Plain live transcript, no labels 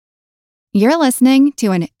You're listening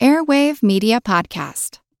to an Airwave Media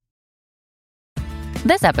Podcast.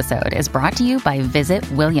 This episode is brought to you by Visit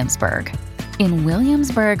Williamsburg. In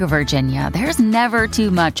Williamsburg, Virginia, there's never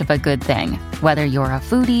too much of a good thing. Whether you're a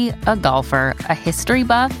foodie, a golfer, a history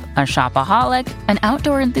buff, a shopaholic, an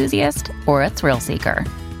outdoor enthusiast, or a thrill seeker,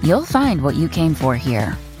 you'll find what you came for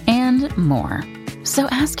here and more. So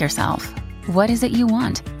ask yourself, what is it you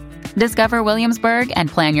want? Discover Williamsburg and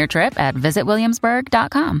plan your trip at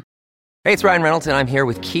visitwilliamsburg.com. Hey, it's Ryan Reynolds, and I'm here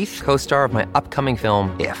with Keith, co-star of my upcoming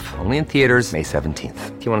film, If, only in theaters May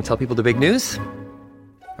 17th. Do you want to tell people the big news?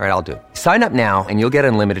 All right, I'll do it. Sign up now and you'll get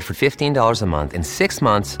unlimited for $15 a month and 6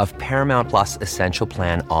 months of Paramount Plus Essential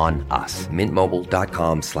Plan on us.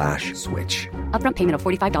 MintMobile.com/switch. Upfront payment of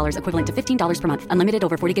 $45 equivalent to $15 per month. Unlimited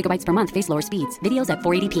over 40 gigabytes per month. Face lower speeds. Videos at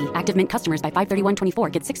 480p. Active Mint customers by 531.24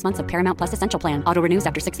 get 6 months of Paramount Plus Essential Plan. Auto renews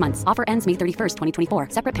after 6 months. Offer ends May 31st, 2024.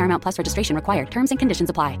 Separate Paramount Plus registration required. Terms and conditions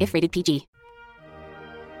apply if rated PG.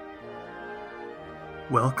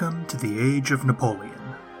 Welcome to the Age of Napoleon.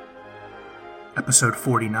 Episode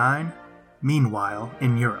 49, Meanwhile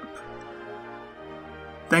in Europe.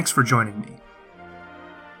 Thanks for joining me.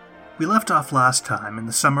 We left off last time in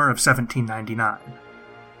the summer of 1799.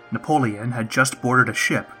 Napoleon had just boarded a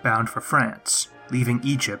ship bound for France, leaving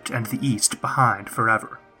Egypt and the East behind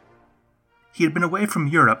forever. He had been away from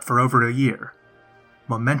Europe for over a year.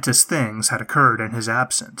 Momentous things had occurred in his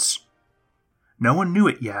absence. No one knew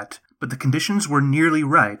it yet, but the conditions were nearly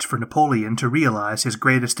right for Napoleon to realize his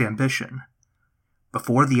greatest ambition.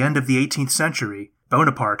 Before the end of the 18th century,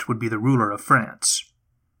 Bonaparte would be the ruler of France.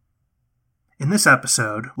 In this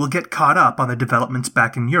episode, we'll get caught up on the developments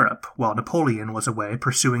back in Europe while Napoleon was away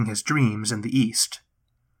pursuing his dreams in the East.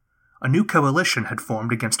 A new coalition had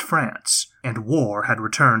formed against France, and war had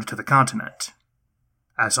returned to the continent.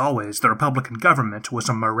 As always, the Republican government was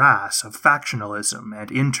a morass of factionalism and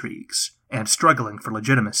intrigues, and struggling for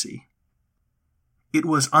legitimacy. It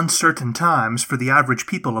was uncertain times for the average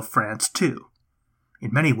people of France, too.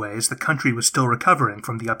 In many ways, the country was still recovering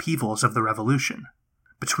from the upheavals of the Revolution.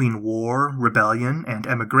 Between war, rebellion, and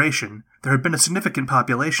emigration, there had been a significant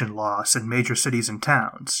population loss in major cities and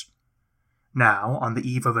towns. Now, on the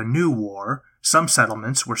eve of a new war, some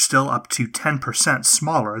settlements were still up to 10%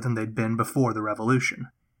 smaller than they'd been before the Revolution.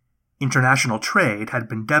 International trade had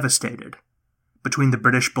been devastated. Between the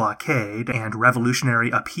British blockade and revolutionary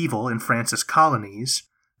upheaval in France's colonies,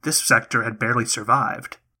 this sector had barely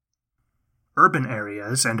survived. Urban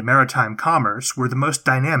areas and maritime commerce were the most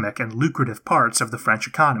dynamic and lucrative parts of the French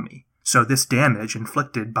economy, so this damage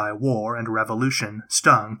inflicted by war and revolution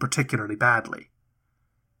stung particularly badly.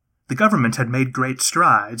 The government had made great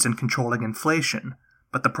strides in controlling inflation,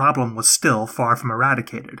 but the problem was still far from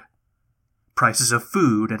eradicated. Prices of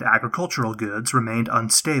food and agricultural goods remained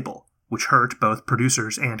unstable, which hurt both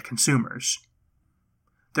producers and consumers.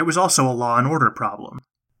 There was also a law and order problem.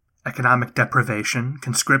 Economic deprivation,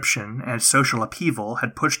 conscription, and social upheaval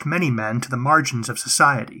had pushed many men to the margins of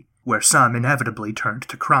society, where some inevitably turned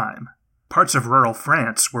to crime. Parts of rural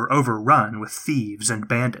France were overrun with thieves and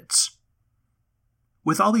bandits.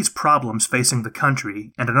 With all these problems facing the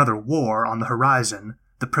country and another war on the horizon,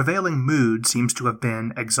 the prevailing mood seems to have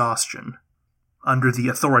been exhaustion. Under the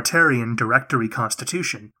authoritarian Directory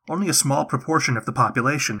Constitution, only a small proportion of the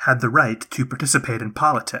population had the right to participate in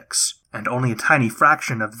politics, and only a tiny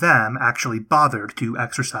fraction of them actually bothered to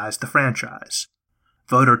exercise the franchise.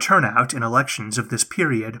 Voter turnout in elections of this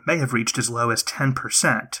period may have reached as low as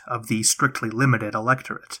 10% of the strictly limited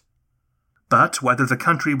electorate. But whether the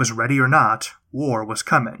country was ready or not, war was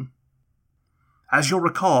coming. As you'll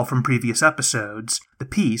recall from previous episodes, the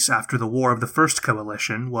peace after the War of the First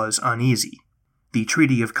Coalition was uneasy. The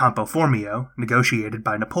Treaty of Campo Formio, negotiated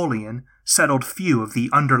by Napoleon, settled few of the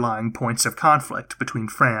underlying points of conflict between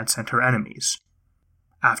France and her enemies.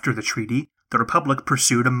 After the treaty, the Republic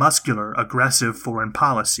pursued a muscular, aggressive foreign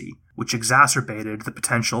policy, which exacerbated the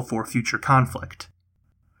potential for future conflict.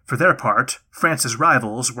 For their part, France's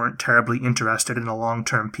rivals weren't terribly interested in a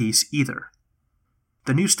long-term peace either.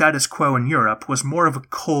 The new status quo in Europe was more of a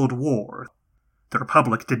Cold War. The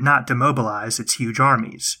Republic did not demobilize its huge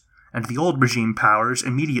armies, and the old regime powers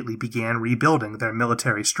immediately began rebuilding their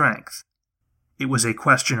military strength. It was a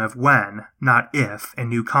question of when, not if, a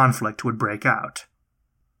new conflict would break out.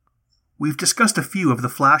 We've discussed a few of the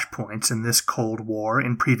flashpoints in this Cold War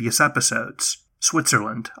in previous episodes,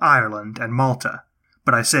 Switzerland, Ireland, and Malta,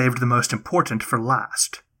 but I saved the most important for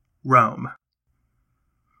last, Rome.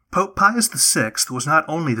 Pope Pius VI was not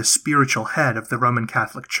only the spiritual head of the Roman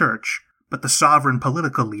Catholic Church, but the sovereign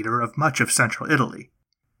political leader of much of central Italy.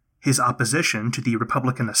 His opposition to the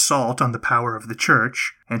Republican assault on the power of the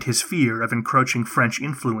Church, and his fear of encroaching French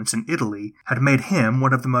influence in Italy, had made him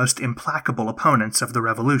one of the most implacable opponents of the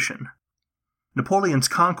Revolution. Napoleon's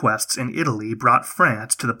conquests in Italy brought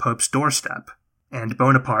France to the Pope's doorstep, and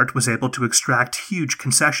Bonaparte was able to extract huge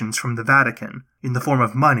concessions from the Vatican in the form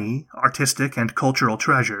of money, artistic and cultural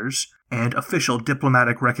treasures, and official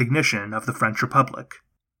diplomatic recognition of the French Republic.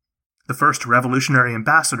 The first revolutionary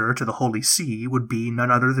ambassador to the Holy See would be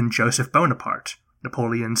none other than Joseph Bonaparte,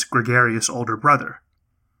 Napoleon's gregarious older brother.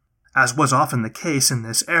 As was often the case in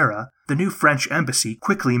this era, the new French embassy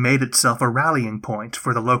quickly made itself a rallying point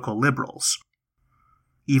for the local liberals.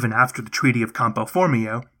 Even after the Treaty of Campo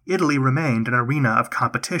Formio, Italy remained an arena of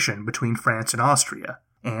competition between France and Austria,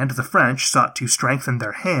 and the French sought to strengthen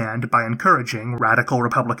their hand by encouraging radical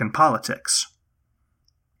republican politics.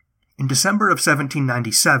 In December of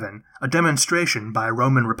 1797, a demonstration by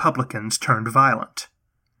Roman Republicans turned violent.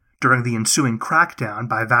 During the ensuing crackdown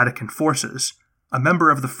by Vatican forces, a member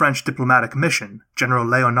of the French diplomatic mission, General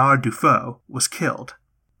Léonard Dufault, was killed.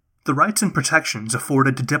 The rights and protections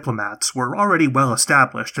afforded to diplomats were already well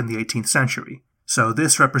established in the 18th century, so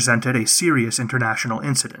this represented a serious international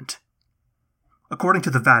incident. According to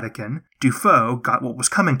the Vatican, Dufault got what was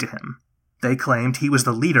coming to him. They claimed he was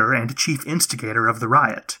the leader and chief instigator of the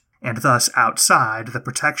riot, and thus outside the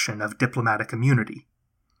protection of diplomatic immunity.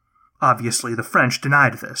 Obviously, the French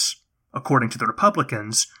denied this. According to the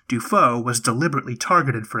Republicans, Dufault was deliberately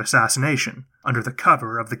targeted for assassination under the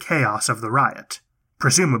cover of the chaos of the riot,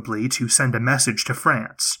 presumably to send a message to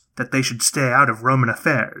France that they should stay out of Roman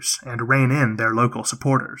affairs and rein in their local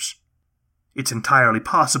supporters. It's entirely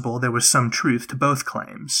possible there was some truth to both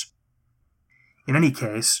claims. In any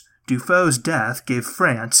case, Dufault's death gave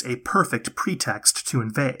France a perfect pretext to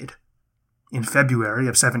invade. In February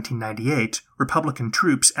of 1798, Republican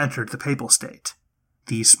troops entered the Papal State.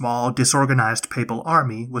 The small, disorganized Papal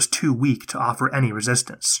army was too weak to offer any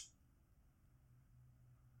resistance.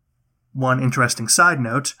 One interesting side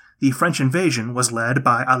note, the French invasion was led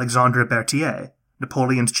by Alexandre Berthier,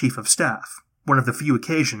 Napoleon's chief of staff, one of the few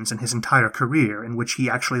occasions in his entire career in which he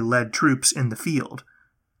actually led troops in the field.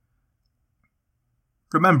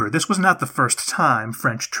 Remember, this was not the first time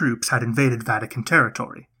French troops had invaded Vatican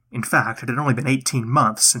territory. In fact, it had only been 18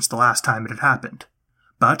 months since the last time it had happened.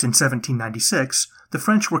 But in 1796, the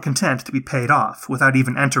French were content to be paid off without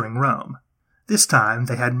even entering Rome. This time,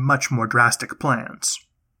 they had much more drastic plans.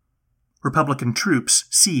 Republican troops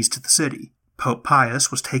seized the city. Pope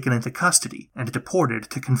Pius was taken into custody and deported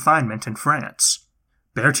to confinement in France.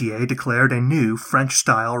 Berthier declared a new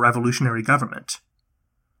French-style revolutionary government.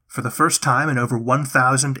 For the first time in over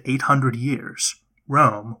 1,800 years,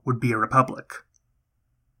 Rome would be a republic.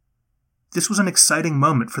 This was an exciting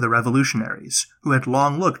moment for the revolutionaries, who had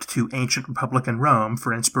long looked to ancient republican Rome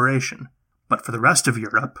for inspiration. But for the rest of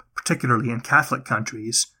Europe, particularly in Catholic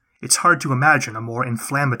countries, it's hard to imagine a more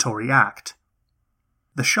inflammatory act.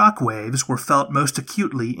 The shock waves were felt most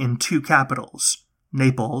acutely in two capitals,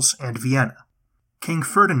 Naples and Vienna. King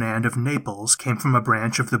Ferdinand of Naples came from a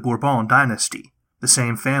branch of the Bourbon dynasty, the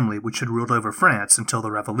same family which had ruled over France until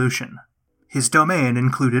the Revolution. His domain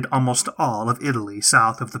included almost all of Italy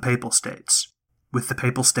south of the Papal States. With the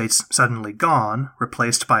Papal States suddenly gone,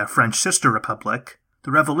 replaced by a French sister republic,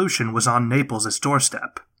 the Revolution was on Naples'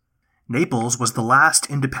 doorstep. Naples was the last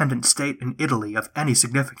independent state in Italy of any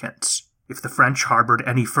significance. If the French harbored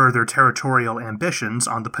any further territorial ambitions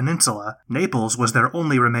on the peninsula, Naples was their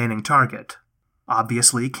only remaining target.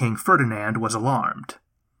 Obviously, King Ferdinand was alarmed.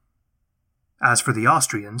 As for the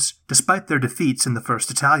Austrians, despite their defeats in the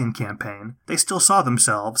First Italian campaign, they still saw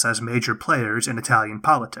themselves as major players in Italian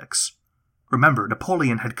politics. Remember,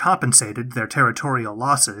 Napoleon had compensated their territorial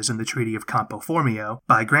losses in the Treaty of Campo Formio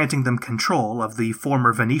by granting them control of the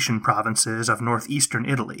former Venetian provinces of northeastern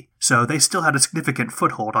Italy, so they still had a significant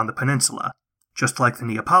foothold on the peninsula. Just like the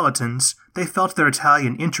Neapolitans, they felt their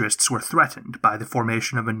Italian interests were threatened by the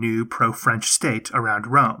formation of a new pro-French state around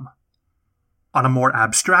Rome. On a more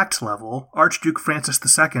abstract level, Archduke Francis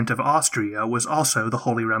II of Austria was also the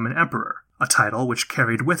Holy Roman Emperor, a title which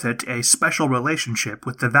carried with it a special relationship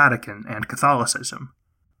with the Vatican and Catholicism.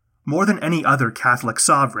 More than any other Catholic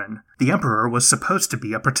sovereign, the emperor was supposed to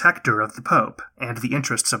be a protector of the Pope and the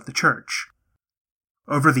interests of the Church.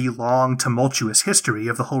 Over the long, tumultuous history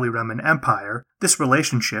of the Holy Roman Empire, this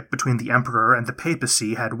relationship between the emperor and the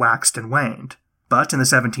papacy had waxed and waned. But in the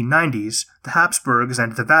 1790s, the Habsburgs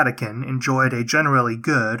and the Vatican enjoyed a generally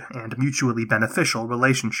good and mutually beneficial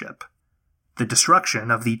relationship. The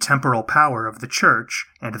destruction of the temporal power of the Church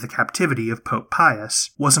and the captivity of Pope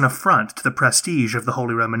Pius was an affront to the prestige of the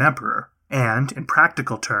Holy Roman Emperor, and, in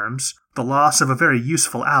practical terms, the loss of a very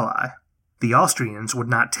useful ally. The Austrians would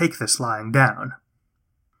not take this lying down.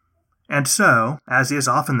 And so, as is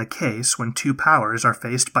often the case when two powers are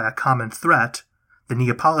faced by a common threat, the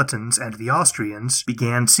Neapolitans and the Austrians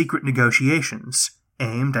began secret negotiations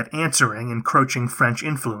aimed at answering encroaching French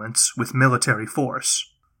influence with military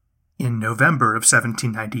force. In November of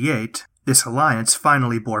 1798, this alliance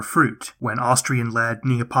finally bore fruit when Austrian-led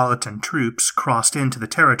Neapolitan troops crossed into the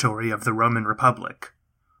territory of the Roman Republic.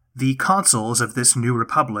 The consuls of this new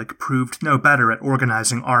republic proved no better at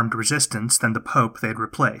organizing armed resistance than the Pope they'd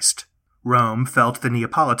replaced. Rome fell to the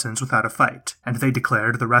Neapolitans without a fight, and they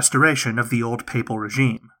declared the restoration of the old papal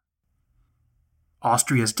regime.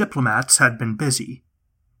 Austria's diplomats had been busy.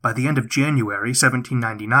 By the end of January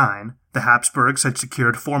 1799, the Habsburgs had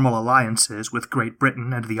secured formal alliances with Great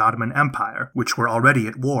Britain and the Ottoman Empire, which were already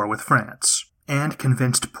at war with France, and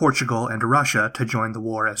convinced Portugal and Russia to join the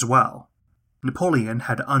war as well. Napoleon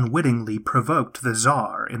had unwittingly provoked the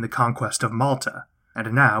Tsar in the conquest of Malta,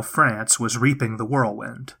 and now France was reaping the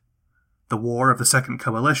whirlwind. The War of the Second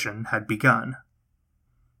Coalition had begun.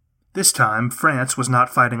 This time, France was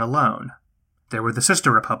not fighting alone. There were the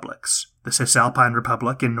sister republics, the Cisalpine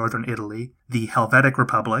Republic in northern Italy, the Helvetic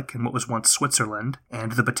Republic in what was once Switzerland,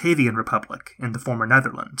 and the Batavian Republic in the former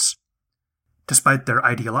Netherlands. Despite their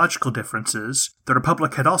ideological differences, the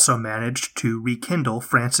Republic had also managed to rekindle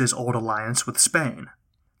France's old alliance with Spain.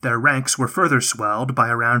 Their ranks were further swelled by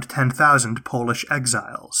around 10,000 Polish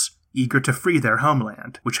exiles, eager to free their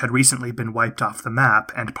homeland, which had recently been wiped off the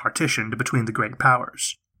map and partitioned between the great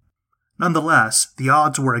powers. Nonetheless, the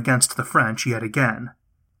odds were against the French yet again.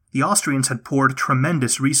 The Austrians had poured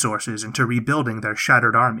tremendous resources into rebuilding their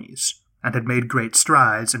shattered armies, and had made great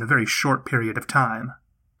strides in a very short period of time.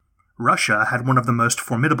 Russia had one of the most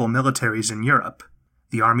formidable militaries in Europe.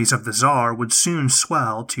 The armies of the Tsar would soon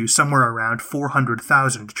swell to somewhere around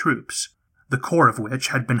 400,000 troops, the core of which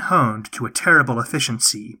had been honed to a terrible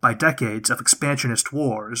efficiency by decades of expansionist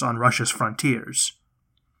wars on Russia's frontiers.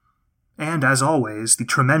 And as always, the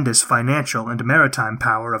tremendous financial and maritime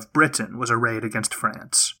power of Britain was arrayed against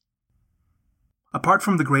France. Apart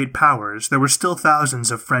from the great powers, there were still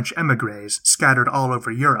thousands of French émigrés scattered all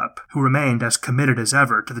over Europe who remained as committed as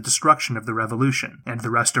ever to the destruction of the Revolution and the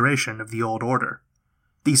restoration of the old order.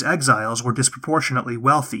 These exiles were disproportionately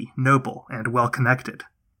wealthy, noble, and well-connected.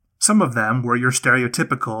 Some of them were your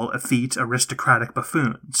stereotypical effete aristocratic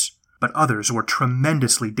buffoons, but others were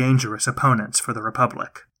tremendously dangerous opponents for the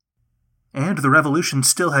Republic. And the Revolution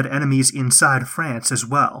still had enemies inside France as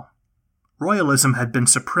well. Royalism had been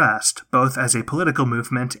suppressed, both as a political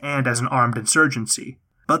movement and as an armed insurgency,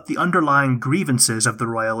 but the underlying grievances of the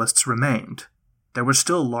Royalists remained. There were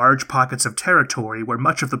still large pockets of territory where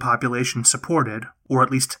much of the population supported, or at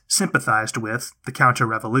least sympathized with, the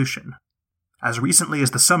counter-revolution. As recently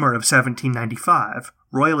as the summer of 1795,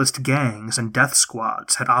 Royalist gangs and death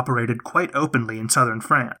squads had operated quite openly in southern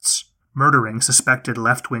France, murdering suspected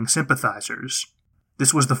left-wing sympathizers.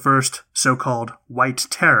 This was the first so-called White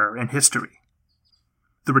Terror in history.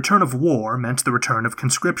 The return of war meant the return of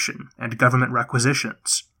conscription and government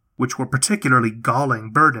requisitions, which were particularly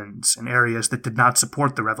galling burdens in areas that did not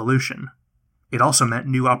support the revolution. It also meant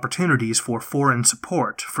new opportunities for foreign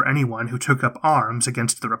support for anyone who took up arms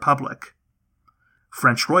against the Republic.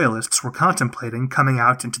 French royalists were contemplating coming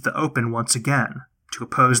out into the open once again to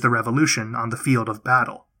oppose the revolution on the field of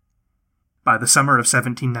battle. By the summer of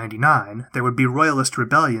 1799, there would be royalist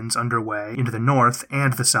rebellions underway into the north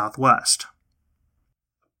and the southwest.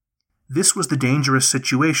 This was the dangerous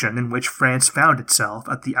situation in which France found itself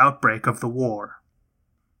at the outbreak of the war.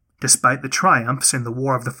 Despite the triumphs in the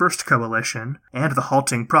War of the First Coalition and the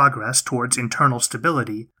halting progress towards internal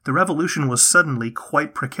stability, the revolution was suddenly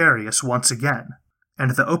quite precarious once again,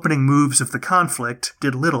 and the opening moves of the conflict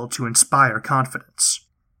did little to inspire confidence.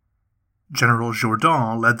 General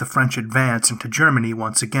Jourdan led the French advance into Germany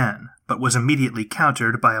once again, but was immediately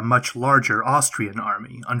countered by a much larger Austrian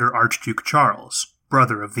army under Archduke Charles,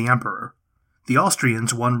 brother of the Emperor. The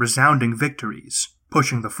Austrians won resounding victories,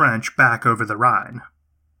 pushing the French back over the Rhine.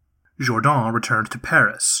 Jourdan returned to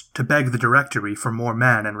Paris to beg the Directory for more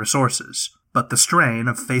men and resources, but the strain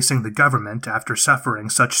of facing the government after suffering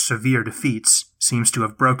such severe defeats seems to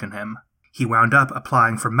have broken him. He wound up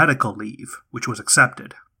applying for medical leave, which was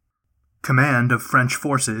accepted. Command of French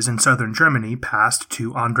forces in southern Germany passed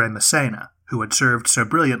to André Massena, who had served so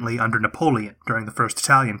brilliantly under Napoleon during the First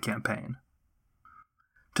Italian Campaign.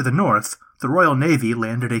 To the north, the Royal Navy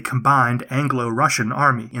landed a combined Anglo-Russian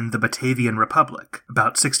army in the Batavian Republic,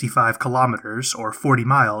 about 65 kilometers or 40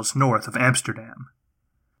 miles north of Amsterdam.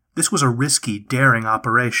 This was a risky, daring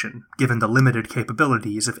operation, given the limited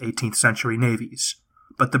capabilities of 18th century navies,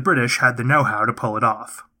 but the British had the know-how to pull it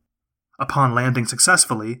off. Upon landing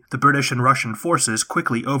successfully, the British and Russian forces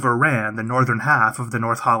quickly overran the northern half of the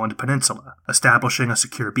North Holland Peninsula, establishing a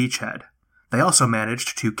secure beachhead. They also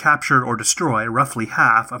managed to capture or destroy roughly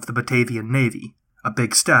half of the Batavian Navy, a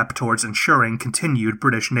big step towards ensuring continued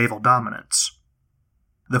British naval dominance.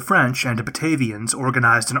 The French and Batavians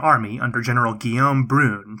organized an army under General Guillaume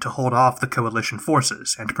Brune to hold off the coalition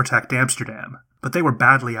forces and protect Amsterdam, but they were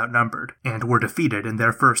badly outnumbered and were defeated in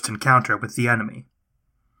their first encounter with the enemy.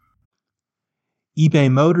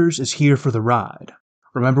 eBay Motors is here for the ride.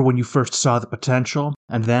 Remember when you first saw the potential,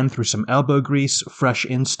 and then through some elbow grease, fresh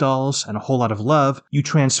installs, and a whole lot of love, you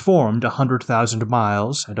transformed 100,000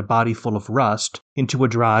 miles and a body full of rust into a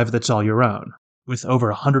drive that's all your own. With over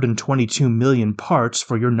 122 million parts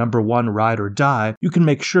for your number one ride or die, you can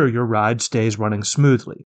make sure your ride stays running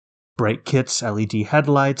smoothly. Brake kits, LED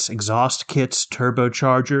headlights, exhaust kits,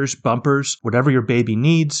 turbochargers, bumpers, whatever your baby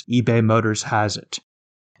needs, eBay Motors has it.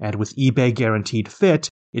 And with eBay Guaranteed Fit,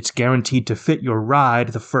 it's guaranteed to fit your ride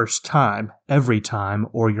the first time, every time,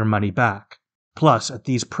 or your money back. Plus, at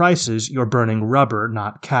these prices, you're burning rubber,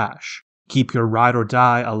 not cash. Keep your ride or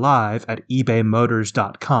die alive at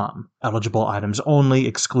ebaymotors.com. Eligible items only,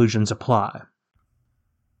 exclusions apply.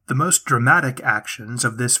 The most dramatic actions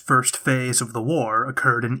of this first phase of the war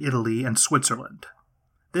occurred in Italy and Switzerland.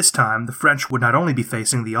 This time, the French would not only be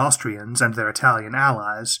facing the Austrians and their Italian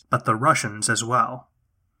allies, but the Russians as well.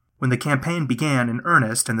 When the campaign began in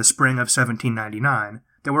earnest in the spring of 1799,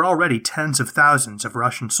 there were already tens of thousands of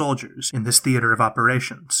Russian soldiers in this theater of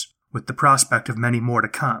operations, with the prospect of many more to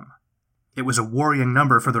come. It was a worrying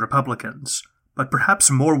number for the Republicans, but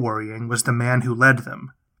perhaps more worrying was the man who led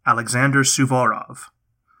them, Alexander Suvorov.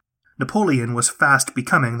 Napoleon was fast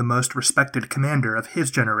becoming the most respected commander of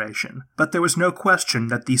his generation, but there was no question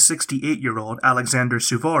that the 68-year-old Alexander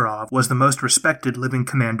Suvorov was the most respected living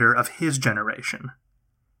commander of his generation.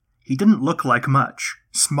 He didn't look like much,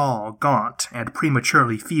 small, gaunt, and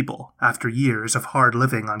prematurely feeble after years of hard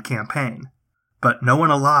living on campaign. But no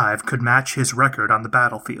one alive could match his record on the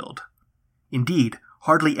battlefield. Indeed,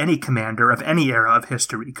 hardly any commander of any era of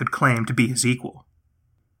history could claim to be his equal.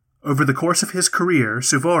 Over the course of his career,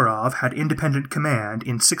 Suvorov had independent command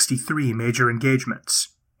in 63 major engagements,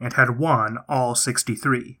 and had won all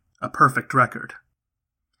 63, a perfect record.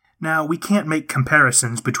 Now, we can't make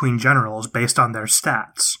comparisons between generals based on their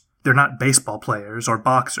stats. They're not baseball players or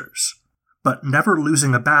boxers. But never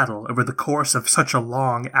losing a battle over the course of such a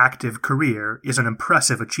long, active career is an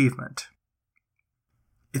impressive achievement.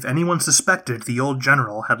 If anyone suspected the old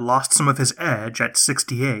general had lost some of his edge at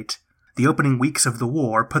 68, the opening weeks of the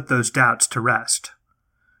war put those doubts to rest.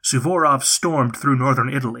 Suvorov stormed through northern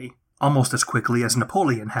Italy, almost as quickly as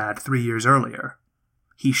Napoleon had 3 years earlier.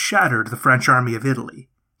 He shattered the French army of Italy,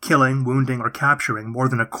 killing, wounding, or capturing more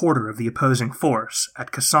than a quarter of the opposing force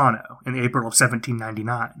at Cassano in April of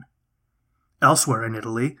 1799. Elsewhere in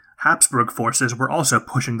Italy, Habsburg forces were also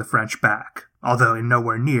pushing the French back, although in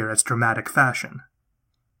nowhere near as dramatic fashion.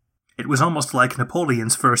 It was almost like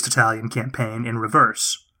Napoleon's first Italian campaign in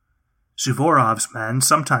reverse. Suvorov's men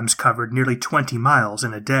sometimes covered nearly 20 miles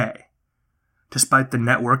in a day. Despite the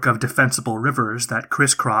network of defensible rivers that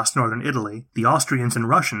crisscrossed northern Italy, the Austrians and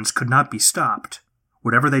Russians could not be stopped.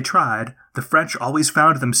 Whatever they tried, the French always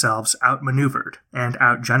found themselves outmaneuvered and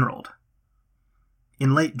outgeneraled.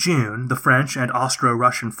 In late June, the French and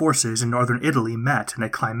Austro-Russian forces in northern Italy met in a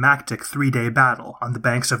climactic 3-day battle on the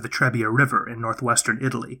banks of the Trebbia River in northwestern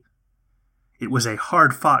Italy. It was a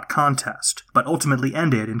hard-fought contest, but ultimately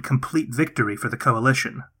ended in complete victory for the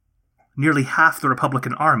coalition. Nearly half the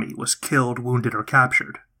Republican army was killed, wounded, or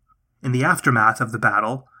captured. In the aftermath of the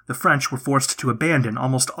battle, the French were forced to abandon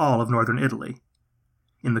almost all of northern Italy.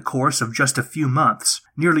 In the course of just a few months,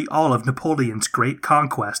 nearly all of Napoleon's great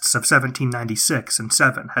conquests of 1796 and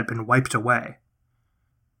 7 had been wiped away.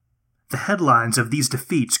 The headlines of these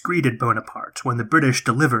defeats greeted Bonaparte when the British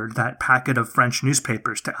delivered that packet of French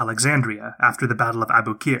newspapers to Alexandria after the Battle of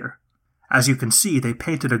Aboukir. As you can see, they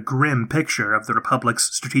painted a grim picture of the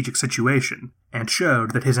Republic's strategic situation, and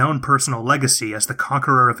showed that his own personal legacy as the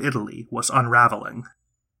conqueror of Italy was unraveling.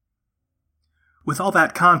 With all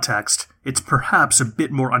that context, it's perhaps a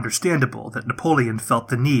bit more understandable that Napoleon felt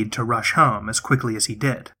the need to rush home as quickly as he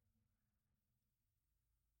did.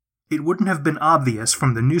 It wouldn't have been obvious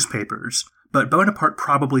from the newspapers, but Bonaparte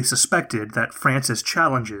probably suspected that France's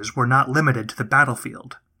challenges were not limited to the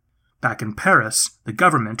battlefield. Back in Paris, the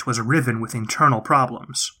government was riven with internal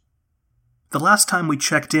problems. The last time we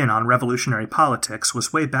checked in on revolutionary politics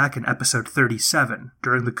was way back in episode 37,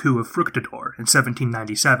 during the coup of Fructidor in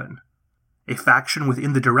 1797. A faction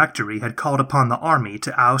within the Directory had called upon the army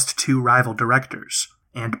to oust 2 rival directors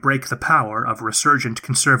and break the power of resurgent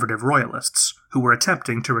conservative royalists who were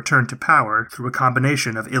attempting to return to power through a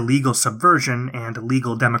combination of illegal subversion and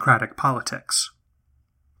legal democratic politics.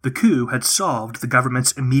 The coup had solved the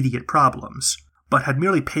government's immediate problems, but had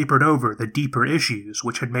merely papered over the deeper issues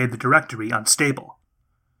which had made the Directory unstable.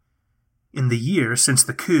 In the year since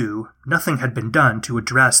the coup, nothing had been done to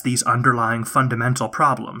address these underlying fundamental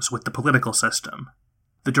problems with the political system.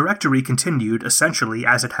 The Directory continued essentially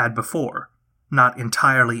as it had before, not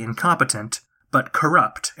entirely incompetent, but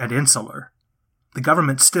corrupt and insular. The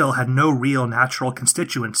government still had no real natural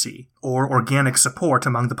constituency or organic support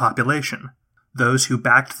among the population. Those who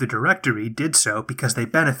backed the Directory did so because they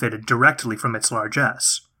benefited directly from its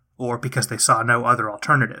largesse, or because they saw no other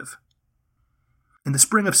alternative. In the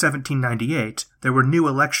spring of 1798, there were new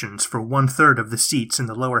elections for 1/3 of the seats in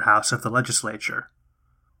the lower house of the legislature.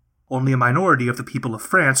 Only a minority of the people of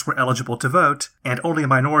France were eligible to vote, and only a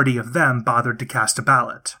minority of them bothered to cast a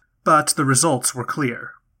ballot. But the results were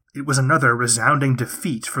clear. It was another resounding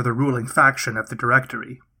defeat for the ruling faction of the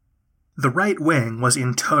Directory. The right wing was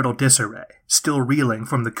in total disarray, still reeling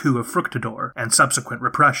from the coup of Fructidor and subsequent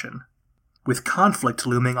repression. With conflict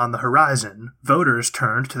looming on the horizon, voters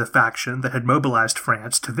turned to the faction that had mobilized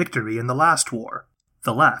France to victory in the last war,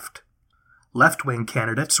 the left. Left-wing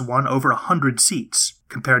candidates won over 100 seats,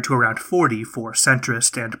 compared to around 40 for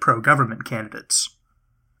centrist and pro-government candidates.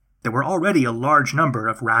 There were already a large number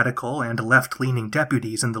of radical and left-leaning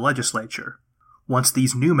deputies in the legislature. Once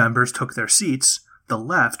these new members took their seats, the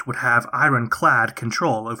left would have ironclad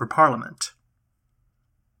control over Parliament.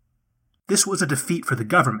 This was a defeat for the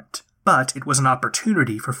government, but it was an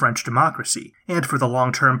opportunity for French democracy and for the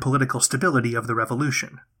long-term political stability of the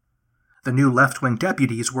revolution. The new left-wing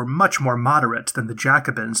deputies were much more moderate than the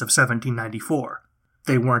Jacobins of 1794.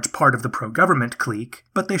 They weren't part of the pro-government clique,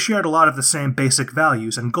 but they shared a lot of the same basic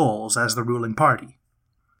values and goals as the ruling party.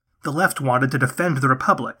 The left wanted to defend the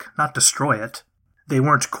Republic, not destroy it. They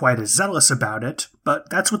weren't quite as zealous about it, but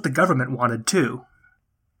that's what the government wanted too.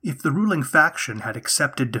 If the ruling faction had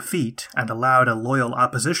accepted defeat and allowed a loyal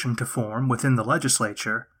opposition to form within the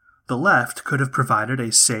legislature, the left could have provided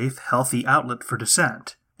a safe, healthy outlet for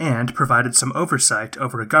dissent, and provided some oversight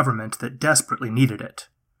over a government that desperately needed it.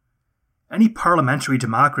 Any parliamentary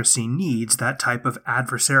democracy needs that type of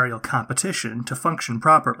adversarial competition to function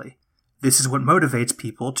properly. This is what motivates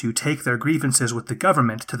people to take their grievances with the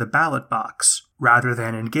government to the ballot box, rather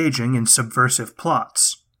than engaging in subversive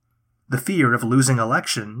plots. The fear of losing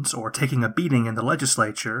elections or taking a beating in the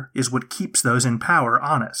legislature is what keeps those in power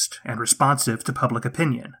honest and responsive to public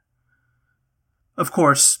opinion. Of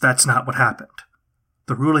course, that's not what happened.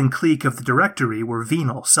 The ruling clique of the Directory were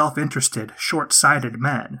venal, self-interested, short-sighted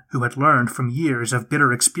men who had learned from years of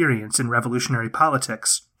bitter experience in revolutionary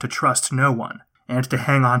politics to trust no one, and to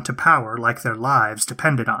hang on to power like their lives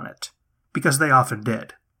depended on it, because they often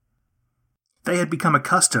did. They had become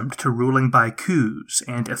accustomed to ruling by coups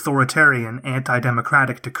and authoritarian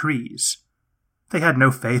anti-democratic decrees. They had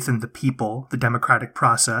no faith in the people, the democratic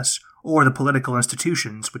process, or the political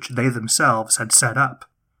institutions which they themselves had set up.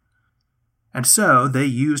 And so they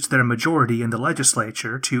used their majority in the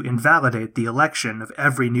legislature to invalidate the election of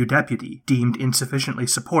every new deputy deemed insufficiently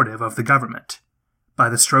supportive of the government. By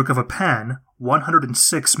the stroke of a pen,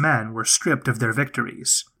 106 men were stripped of their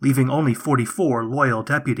victories, leaving only 44 loyal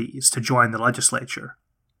deputies to join the legislature.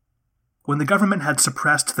 When the government had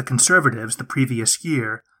suppressed the conservatives the previous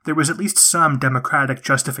year, there was at least some democratic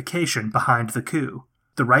justification behind the coup.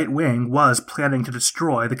 The right wing was planning to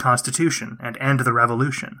destroy the Constitution and end the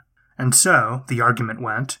revolution. And so, the argument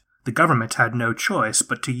went, the government had no choice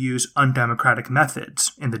but to use undemocratic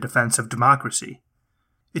methods in the defense of democracy.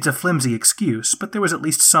 It's a flimsy excuse, but there was at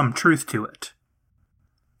least some truth to it.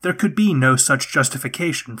 There could be no such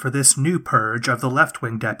justification for this new purge of the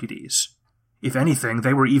left-wing deputies. If anything,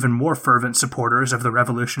 they were even more fervent supporters of the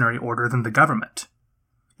revolutionary order than the government.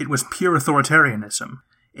 It was pure authoritarianism,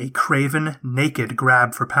 a craven, naked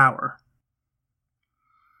grab for power.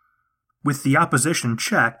 With the opposition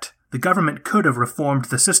checked, the government could have reformed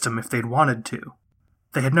the system if they'd wanted to.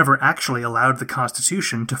 They had never actually allowed the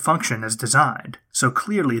Constitution to function as designed, so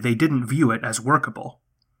clearly they didn't view it as workable.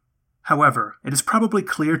 However, it is probably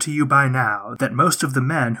clear to you by now that most of the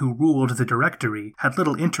men who ruled the Directory had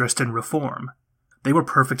little interest in reform. They were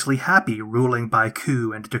perfectly happy ruling by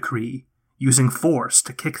coup and decree, using force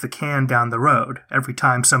to kick the can down the road every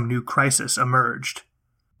time some new crisis emerged.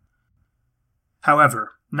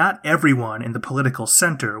 However, not everyone in the political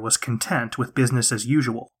center was content with business as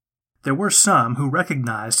usual. There were some who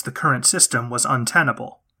recognized the current system was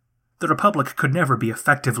untenable. The Republic could never be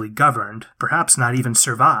effectively governed, perhaps not even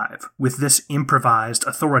survive, with this improvised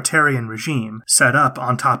authoritarian regime set up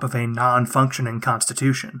on top of a non-functioning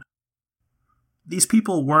constitution. These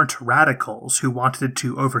people weren't radicals who wanted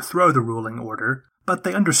to overthrow the ruling order, but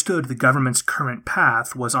they understood the government's current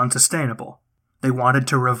path was unsustainable. They wanted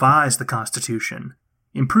to revise the constitution,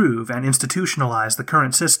 improve and institutionalize the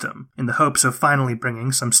current system in the hopes of finally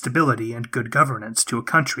bringing some stability and good governance to a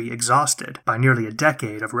country exhausted by nearly a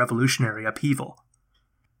decade of revolutionary upheaval.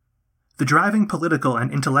 The driving political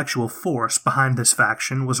and intellectual force behind this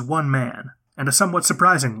faction was one man, and a somewhat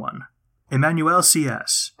surprising one, Emmanuel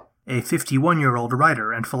Sieyès, a 51-year-old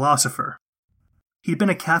writer and philosopher. He'd been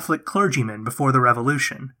a Catholic clergyman before the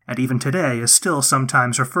Revolution, and even today is still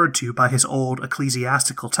sometimes referred to by his old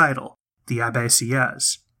ecclesiastical title, the Abbé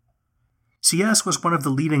Sieyès. Sieyès was one of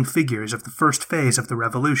the leading figures of the first phase of the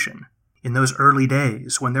Revolution, in those early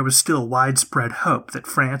days when there was still widespread hope that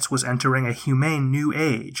France was entering a humane new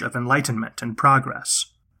age of enlightenment and progress.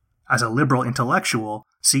 As a liberal intellectual,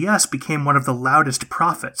 Sieyès became one of the loudest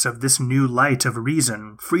prophets of this new light of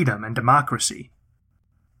reason, freedom, and democracy.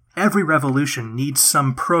 Every revolution needs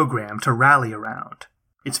some program to rally around.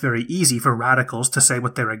 It's very easy for radicals to say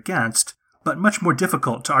what they're against, but much more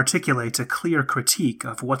difficult to articulate a clear critique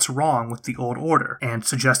of what's wrong with the old order and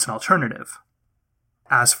suggest an alternative.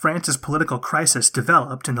 As France's political crisis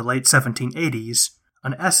developed in the late 1780s,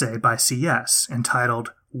 an essay by Sieyès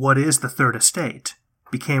entitled "What is the Third Estate?"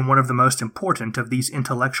 became one of the most important of these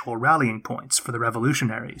intellectual rallying points for the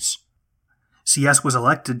revolutionaries. Sieyès was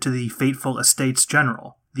elected to the fateful Estates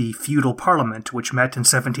General, the feudal parliament which met in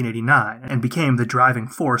 1789 and became the driving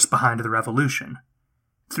force behind the revolution.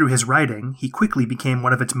 Through his writing, he quickly became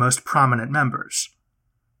one of its most prominent members.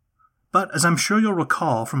 But as I'm sure you'll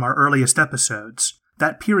recall from our earliest episodes,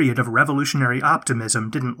 that period of revolutionary optimism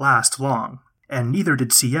didn't last long, and neither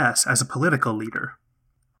did Sieyès as a political leader.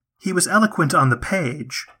 He was eloquent on the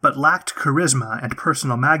page, but lacked charisma and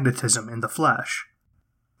personal magnetism in the flesh.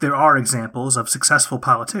 There are examples of successful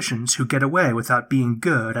politicians who get away without being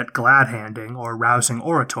good at glad-handing or rousing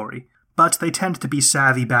oratory, but they tend to be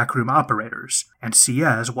savvy backroom operators, and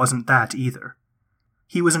Sieyès wasn't that either.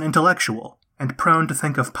 He was an intellectual, and prone to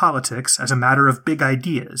think of politics as a matter of big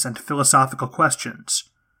ideas and philosophical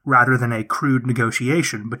questions, rather than a crude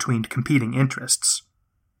negotiation between competing interests.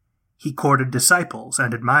 He courted disciples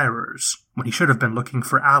and admirers, when he should have been looking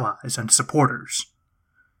for allies and supporters.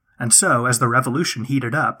 And so, as the revolution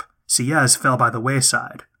heated up, Sieyès fell by the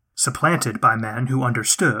wayside, supplanted by men who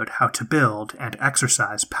understood how to build and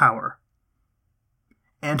exercise power.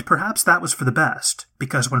 And perhaps that was for the best,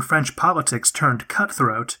 because when French politics turned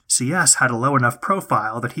cutthroat, Sieyès had a low enough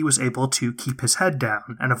profile that he was able to keep his head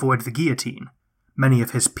down and avoid the guillotine. Many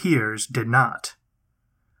of his peers did not.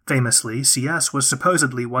 Famously, Sieyès was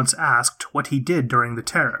supposedly once asked what he did during the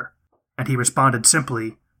Terror, and he responded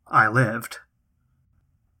simply, "I lived."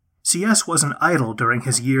 Sieyès wasn't idle during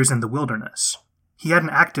his years in the wilderness. He had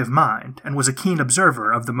an active mind and was a keen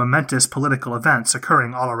observer of the momentous political events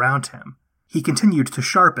occurring all around him. He continued to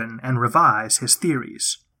sharpen and revise his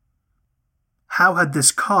theories. How had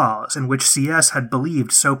this cause, in which Sieyès had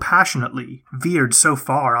believed so passionately, veered so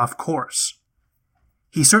far off course?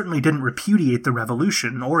 He certainly didn't repudiate the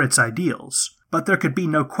revolution or its ideals, but there could be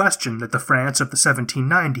no question that the France of the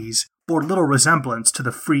 1790s bore little resemblance to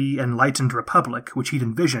the free, enlightened republic which he'd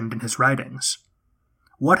envisioned in his writings.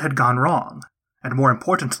 What had gone wrong? And more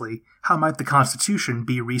importantly, how might the Constitution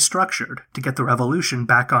be restructured to get the revolution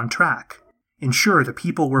back on track, ensure the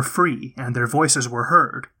people were free and their voices were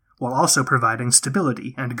heard, while also providing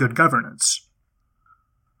stability and good governance?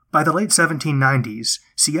 By the late 1790s,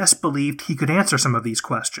 Sieyès believed he could answer some of these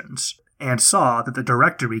questions, and saw that the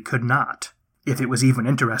Directory could not, if it was even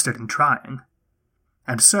interested in trying.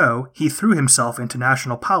 And so, he threw himself into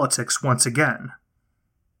national politics once again.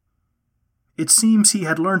 It seems he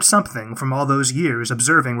had learned something from all those years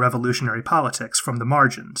observing revolutionary politics from the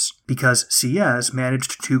margins, because Sieyès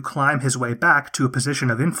managed to climb his way back to a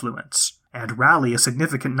position of influence, and rally a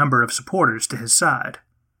significant number of supporters to his side.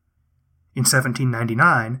 In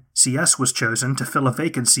 1799, Sieyès was chosen to fill a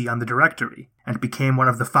vacancy on the Directory, and became one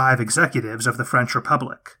of the 5 executives of the French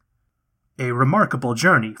Republic. A remarkable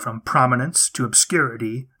journey from prominence to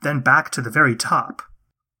obscurity, then back to the very top.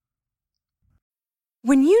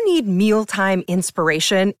 When you need mealtime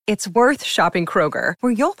inspiration, it's worth shopping Kroger,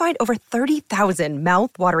 where you'll find over 30,000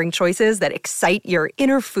 mouth-watering choices that excite your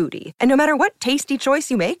inner foodie. And no matter what tasty choice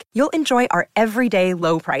you make, you'll enjoy our everyday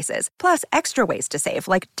low prices, plus extra ways to save,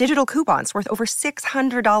 like digital coupons worth over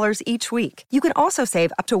 $600 each week. You can also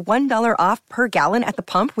save up to $1 off per gallon at the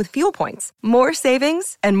pump with fuel points. More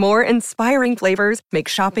savings and more inspiring flavors make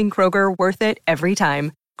shopping Kroger worth it every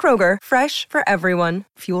time. Kroger, fresh for everyone.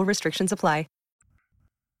 Fuel restrictions apply.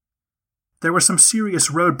 There were some serious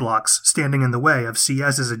roadblocks standing in the way of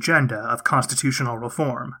Sieyès' agenda of constitutional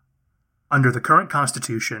reform. Under the current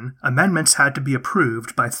constitution, amendments had to be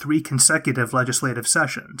approved by 3 consecutive legislative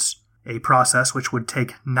sessions, a process which would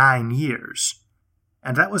take 9 years.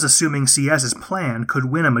 And that was assuming Sieyès' plan could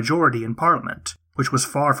win a majority in Parliament, which was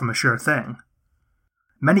far from a sure thing.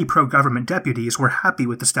 Many pro-government deputies were happy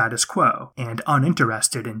with the status quo and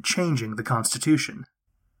uninterested in changing the constitution.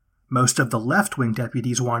 Most of the left-wing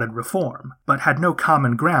deputies wanted reform, but had no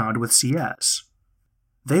common ground with Sieyès.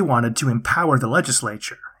 They wanted to empower the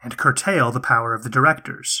legislature and curtail the power of the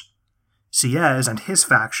directors. Sieyès and his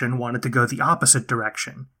faction wanted to go the opposite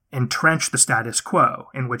direction, entrench the status quo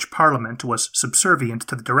in which Parliament was subservient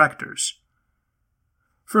to the directors.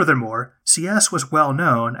 Furthermore, Sieyès was well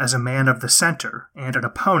known as a man of the center and an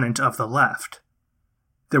opponent of the left.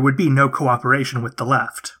 There would be no cooperation with the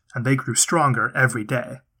left, and they grew stronger every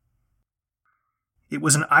day. It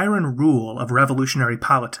was an iron rule of revolutionary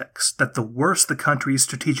politics that the worse the country's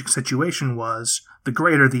strategic situation was, the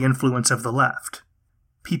greater the influence of the left.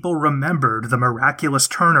 People remembered the miraculous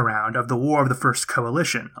turnaround of the War of the First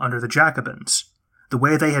Coalition under the Jacobins, the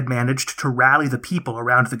way they had managed to rally the people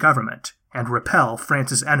around the government and repel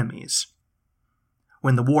France's enemies.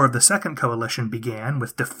 When the War of the Second Coalition began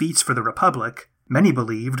with defeats for the Republic, many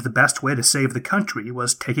believed the best way to save the country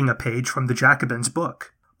was taking a page from the Jacobins'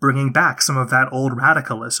 book, bringing back some of that old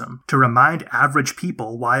radicalism to remind average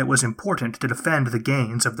people why it was important to defend the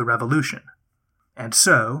gains of the revolution. And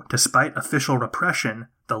so, despite official repression,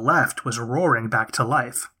 the left was roaring back to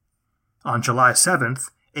life. On July 7th,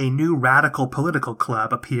 a new radical political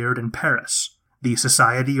club appeared in Paris, the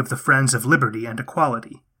Society of the Friends of Liberty and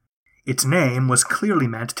Equality. Its name was clearly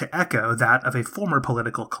meant to echo that of a former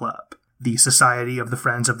political club, the Society of the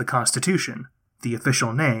Friends of the Constitution, the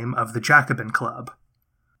official name of the Jacobin Club.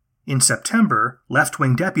 In September,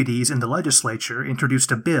 left-wing deputies in the legislature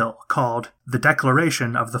introduced a bill called the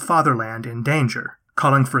Declaration of the Fatherland in Danger,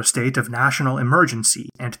 calling for a state of national emergency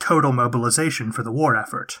and total mobilization for the war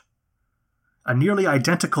effort. A nearly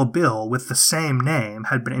identical bill with the same name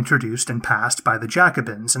had been introduced and passed by the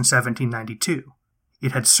Jacobins in 1792.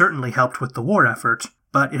 It had certainly helped with the war effort,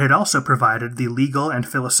 but it had also provided the legal and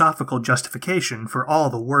philosophical justification for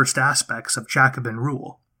all the worst aspects of Jacobin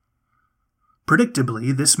rule.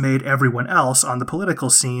 Predictably, this made everyone else on the political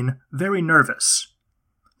scene very nervous.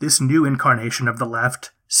 This new incarnation of the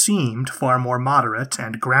left seemed far more moderate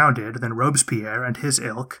and grounded than Robespierre and his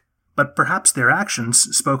ilk, but perhaps their actions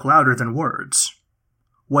spoke louder than words.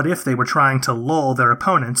 What if they were trying to lull their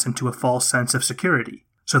opponents into a false sense of security,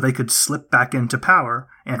 so they could slip back into power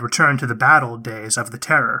and return to the battle days of the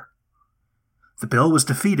Terror? The bill was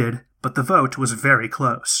defeated, but the vote was very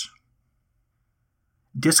close.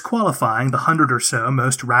 Disqualifying the 100 or so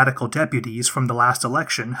most radical deputies from the last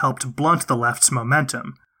election helped blunt the left's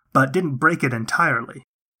momentum, but didn't break it entirely.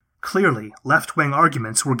 Clearly, left-wing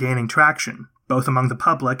arguments were gaining traction, both among the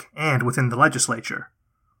public and within the legislature.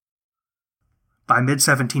 By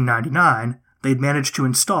mid-1799, they'd managed to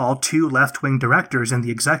install 2 left-wing directors in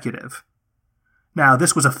the executive. Now,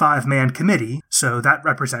 this was a 5-man committee, so that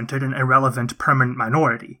represented an irrelevant permanent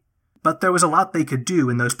minority, but there was a lot they could do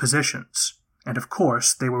in those positions. And of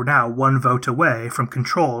course, they were now 1 vote away from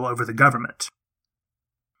control over the government.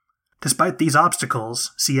 Despite these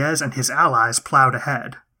obstacles, Sieyès and his allies plowed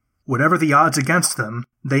ahead. Whatever the odds against them,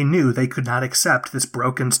 they knew they could not accept this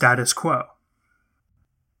broken status quo.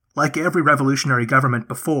 Like every revolutionary government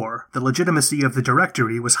before, the legitimacy of the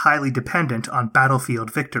Directory was highly dependent on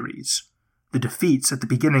battlefield victories. The defeats at the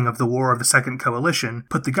beginning of the War of the Second Coalition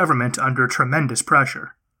put the government under tremendous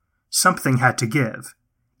pressure. Something had to give.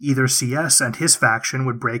 Either Sieyès and his faction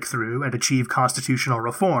would break through and achieve constitutional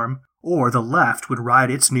reform, or the left would ride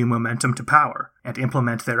its new momentum to power and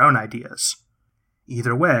implement their own ideas.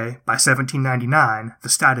 Either way, by 1799, the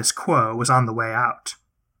status quo was on the way out.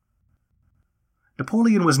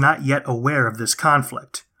 Napoleon was not yet aware of this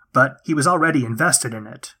conflict, but he was already invested in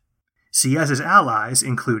it. Sieyès' allies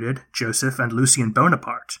included Joseph and Lucien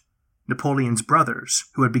Bonaparte, Napoleon's brothers,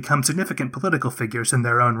 who had become significant political figures in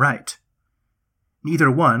their own right.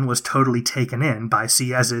 Neither one was totally taken in by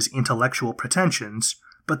Sieyès' intellectual pretensions,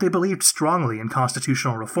 but they believed strongly in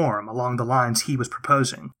constitutional reform along the lines he was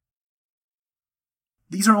proposing.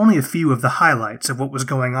 These are only a few of the highlights of what was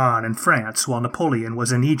going on in France while Napoleon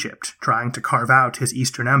was in Egypt trying to carve out his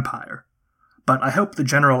Eastern Empire. But I hope the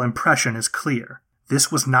general impression is clear.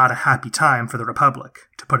 This was not a happy time for the Republic,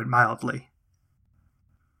 to put it mildly.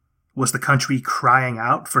 Was the country crying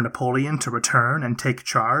out for Napoleon to return and take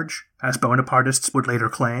charge, as Bonapartists would later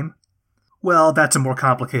claim? Well, that's a more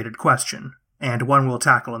complicated question, and one we'll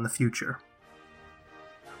tackle in the future.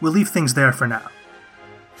 We'll leave things there for now.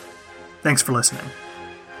 Thanks for listening.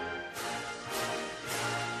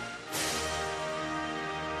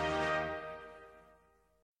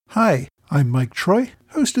 Hi, I'm Mike Troy,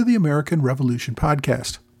 host of the American Revolution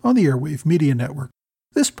podcast on the Airwave Media Network.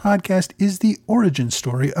 This podcast is the origin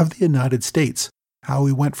story of the United States, how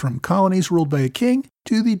we went from colonies ruled by a king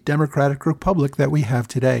to the democratic republic that we have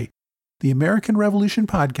today. The American Revolution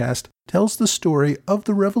podcast tells the story of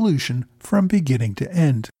the revolution from beginning to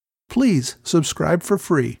end. Please subscribe for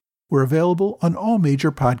free. We're available on all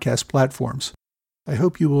major podcast platforms. I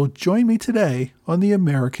hope you will join me today on the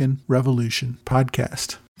American Revolution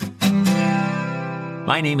podcast.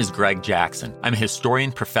 My name is Greg Jackson. I'm a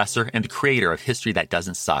historian, professor, and the creator of History That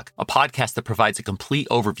Doesn't Suck, a podcast that provides a complete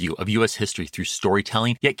overview of U.S. history through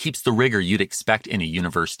storytelling, yet keeps the rigor you'd expect in a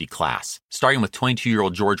university class. Starting with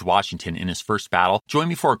 22-year-old George Washington in his first battle, join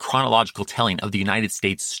me for a chronological telling of the United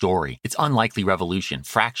States story, its unlikely revolution,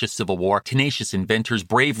 fractious civil war, tenacious inventors,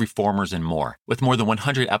 brave reformers, and more. With more than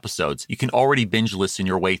 100 episodes, you can already binge listen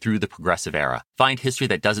your way through the progressive era. Find History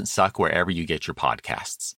That Doesn't Suck wherever you get your podcasts.